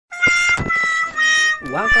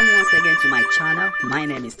Welcome once again to my channel. My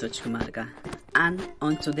name is Tochukwu Maduka, and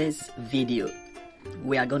on today's video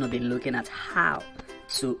we are going to be looking at how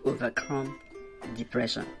to overcome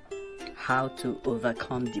depression. How to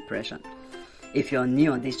overcome depression. If you're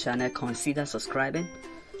new on this channel, consider subscribing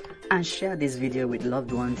and share this video with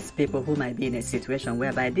loved ones, people who might be in a situation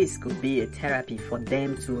whereby this could be a therapy for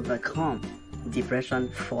them to overcome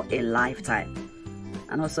depression for a lifetime.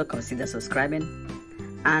 And also consider subscribing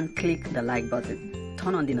and click the like button.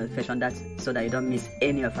 Turn on the notification so that you don't miss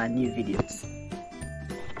any of our new videos.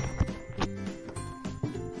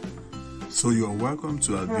 So you're welcome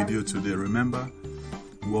to our video today. Remember,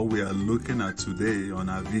 what we are looking at today on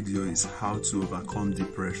our video is how to overcome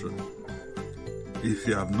depression. If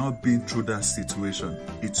you have not been through that situation,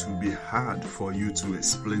 it will be hard for you to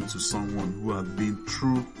explain to someone who has been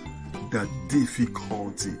through the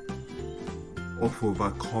difficulty of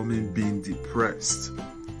overcoming being depressed.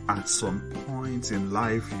 At some point in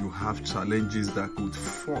life, you have challenges that could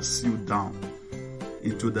force you down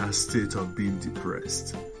into that state of being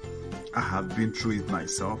depressed. I have been through it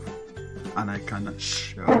myself, and I can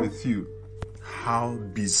share with you how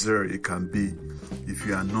bizarre it can be if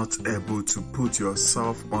you are not able to put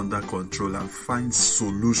yourself under control and find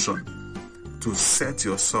solution to set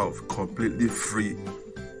yourself completely free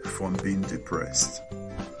from being depressed.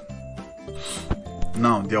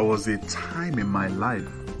 Now, there was a time in my life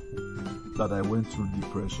that I went through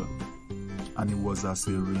depression, and it was as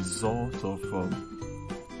a result of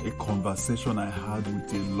a conversation I had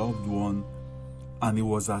with a loved one, and it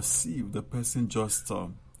was as if the person just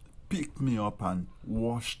picked me up and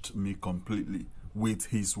washed me completely with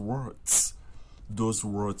his words. Those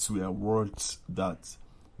words were words that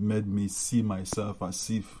made me see myself as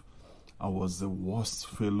if I was the worst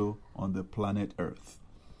fellow on the planet Earth.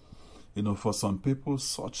 You know, for some people,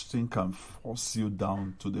 such thing can force you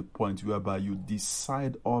down to the point whereby you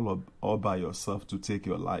decide all by yourself to take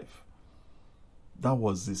your life. That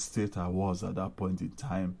was the state I was at that point in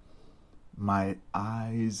time. My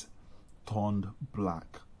eyes turned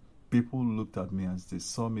black. People looked at me, as they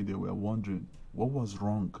saw me, they were wondering, what was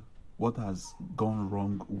wrong? What has gone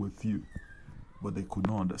wrong with you? But they could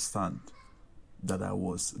not understand that I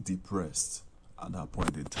was depressed at that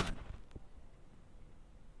point in time.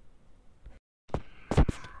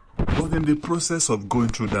 But in the process of going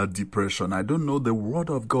through that depression, I don't know, the word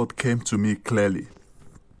of God came to me clearly.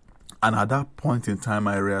 And at that point in time,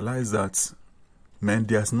 I realized that, man,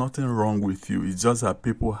 there's nothing wrong with you. It's just that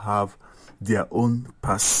people have their own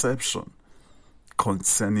perception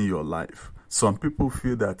concerning your life. Some people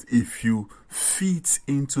feel that if you fit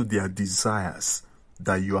into their desires,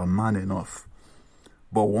 that you are man enough.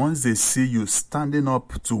 But once they see you standing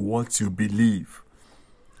up to what you believe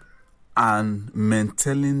and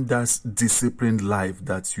maintaining that disciplined life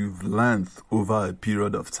that you've learned over a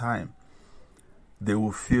period of time, they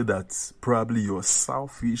will feel that probably you're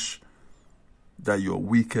selfish, that you're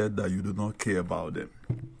wicked, that you do not care about them.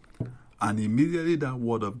 And immediately that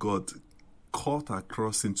word of God cut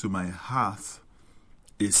across into my heart,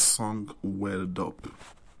 a song welled up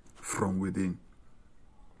from within.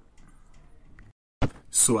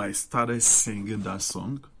 So I started singing that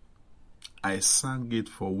song. I sang it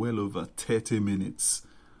for well over 30 minutes.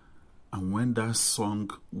 And when that song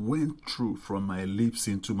went through from my lips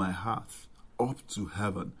into my heart, up to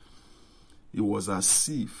heaven, it was as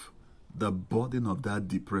if the burden of that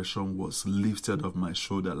depression was lifted off my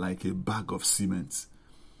shoulder like a bag of cement.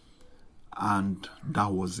 And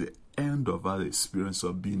that was the end of our experience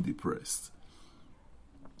of being depressed.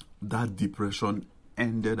 That depression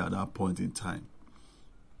ended at that point in time.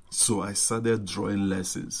 So I started drawing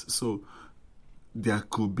lessons. So there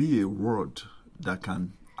could be a word that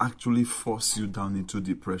can actually force you down into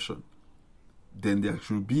depression. Then there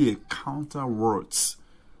should be a counter words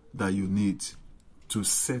that you need to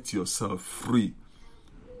set yourself free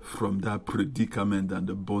from that predicament and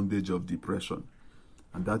the bondage of depression.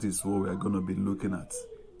 And that is what we are going to be looking at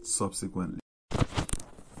subsequently.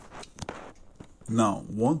 Now,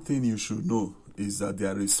 one thing you should know is that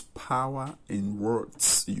there is power in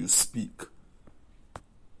words you speak.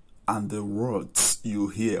 And the words you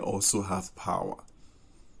hear also have power.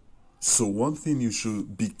 So one thing you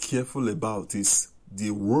should be careful about is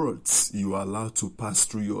the words you allow to pass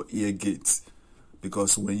through your ear gates.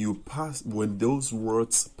 Because when those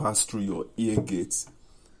words pass through your ear gates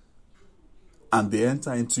and they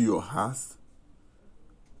enter into your heart,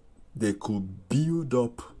 they could build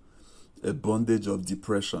up a bondage of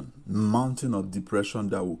depression, mountain of depression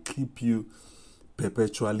that will keep you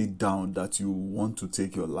perpetually down, that you want to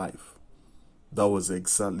take your life. That was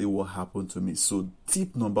exactly what happened to me. So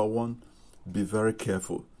tip number one, be very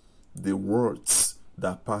careful. The words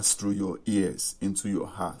that pass through your ears into your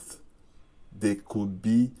heart, they could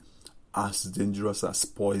be as dangerous as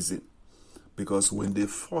poison. Because when they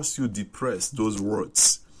force you depressed, those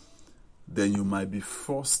words, then you might be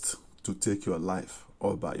forced to take your life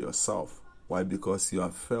all by yourself. Why? Because you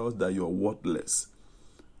have felt that you're worthless.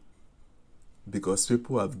 Because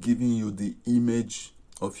people have given you the image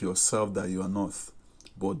of yourself that you are not.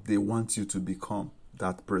 But they want you to become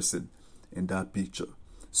that person in that picture.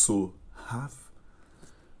 So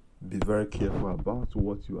be very careful about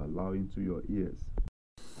what you allow into your ears.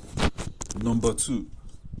 Number 2,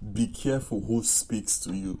 be careful who speaks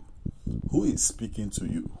to you. Who is speaking to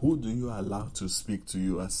you? Who do you allow to speak to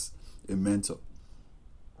you as a mentor?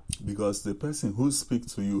 Because the person who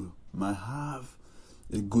speaks to you might have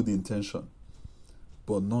a good intention,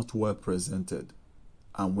 but not well presented.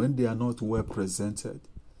 And when they are not well presented,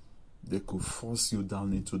 they could force you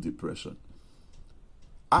down into depression.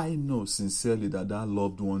 I know sincerely that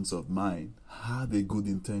loved ones of mine had a good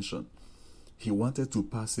intention. He wanted to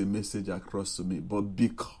pass a message across to me, but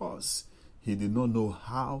because he did not know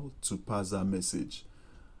how to pass that message,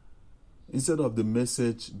 instead of the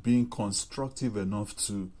message being constructive enough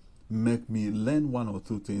to make me learn one or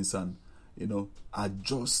two things and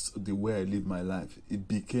adjust the way I live my life, it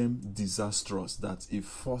became disastrous, that it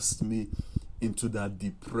forced me into that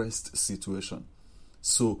depressed situation.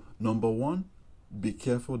 So, number 1, be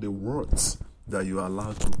careful the words that you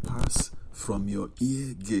allow to pass from your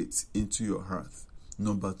ear gate into your heart.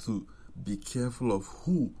 Number 2, be careful of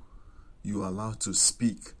who you allow to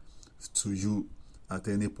speak to you at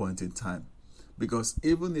any point in time. Because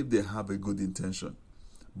even if they have a good intention,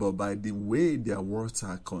 but by the way their words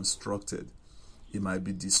are constructed, it might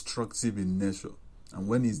be destructive in nature. And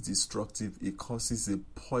when it's destructive, it causes a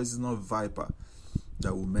poisonous viper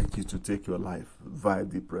that will make you to take your life via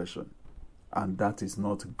depression. And that is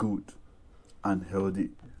not good and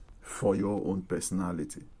healthy for your own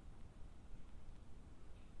personality.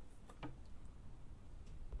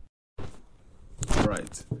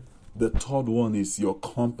 Right. The third one is your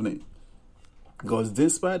company. Because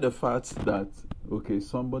despite the fact that,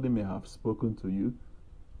 somebody may have spoken to you,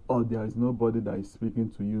 or there is nobody that is speaking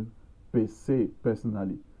to you per se,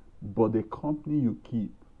 personally, but the company you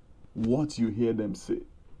keep, what you hear them say,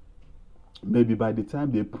 maybe by the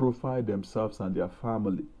time they profile themselves and their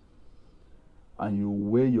family, and you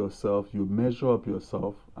weigh yourself, you measure up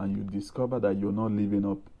yourself, and you discover that you're not living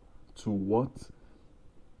up to what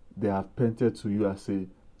they have painted to you as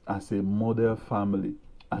a model family,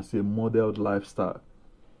 as a modeled lifestyle,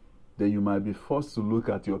 then you might be forced to look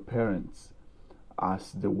at your parents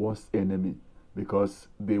as the worst enemy, because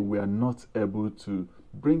they were not able to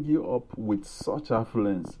bring you up with such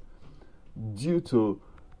affluence due to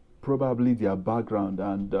probably their background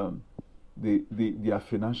and their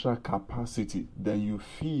financial capacity. Then you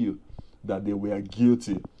feel that they were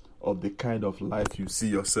guilty of the kind of life you see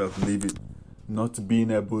yourself living, not being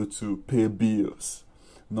able to pay bills,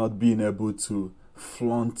 not being able to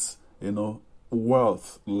flaunt,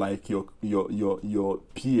 wealth like your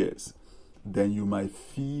peers. Then you might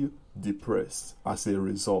feel depressed as a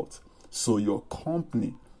result. So your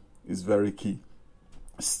company is very key.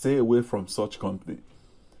 Stay away from such company.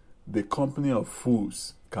 The company of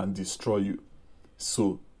fools can destroy you.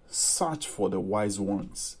 So search for the wise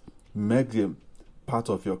ones. Make them part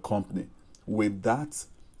of your company. With that,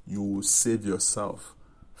 you will save yourself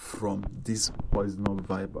from this poisonous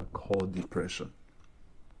viper called depression.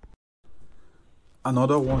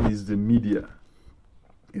 Another one is the media.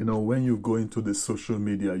 When you go into the social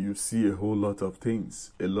media, you see a whole lot of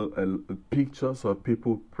things, pictures of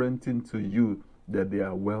people printing to you that they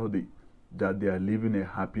are wealthy, that they are living a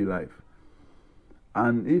happy life.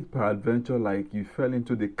 And if peradventure, like you fell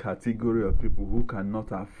into the category of people who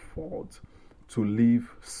cannot afford to live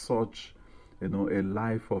such, a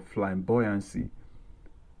life of flamboyancy,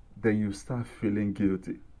 then you start feeling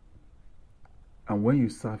guilty. And when you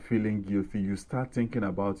start feeling guilty, you start thinking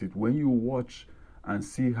about it. When you watch and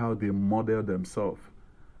see how they model themselves,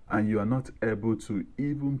 and you are not able to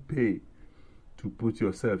even pay to put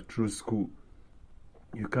yourself through school,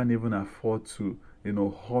 you can't even afford to,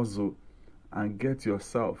 hustle and get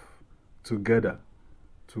yourself together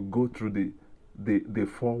to go through the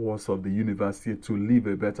 4 walls of the university to live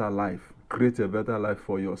a better life, create a better life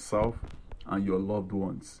for yourself and your loved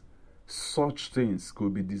ones. Such things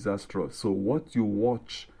could be disastrous. So what you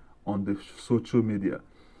watch on the social media,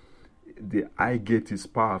 the eye gate is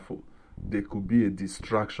powerful. They could be a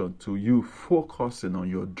distraction to you focusing on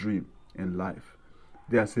your dream in life.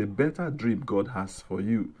 There's a better dream God has for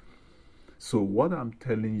you. So what I'm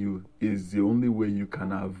telling you is the only way you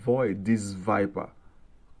can avoid this viper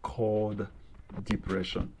called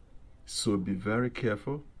depression. So be very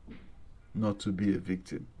careful not to be a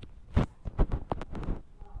victim.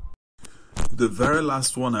 The very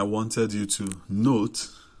last one I wanted you to note,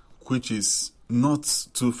 which is not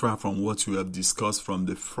too far from what we have discussed from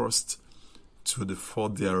the first to the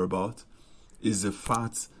fourth thereabout, is the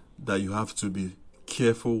fact that you have to be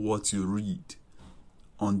careful what you read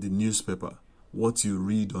on the newspaper, what you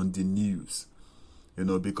read on the news.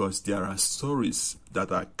 Because there are stories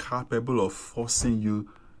that are capable of forcing you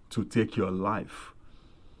to take your life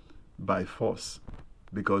by force,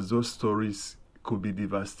 because those stories could be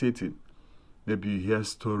devastating. Maybe you hear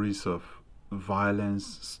stories of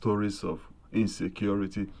violence, stories of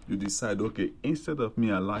insecurity. You decide, okay, instead of me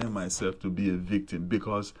allowing myself to be a victim,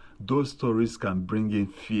 because those stories can bring in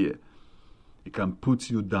fear, it can put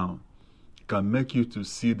you down, it can make you to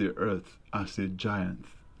see the earth as a giant,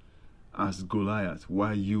 as Goliath,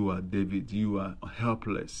 while you are David. You are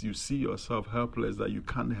helpless. You see yourself helpless, that you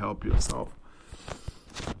can't help yourself,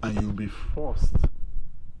 and you'll be forced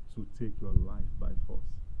to take your life by force.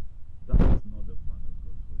 That is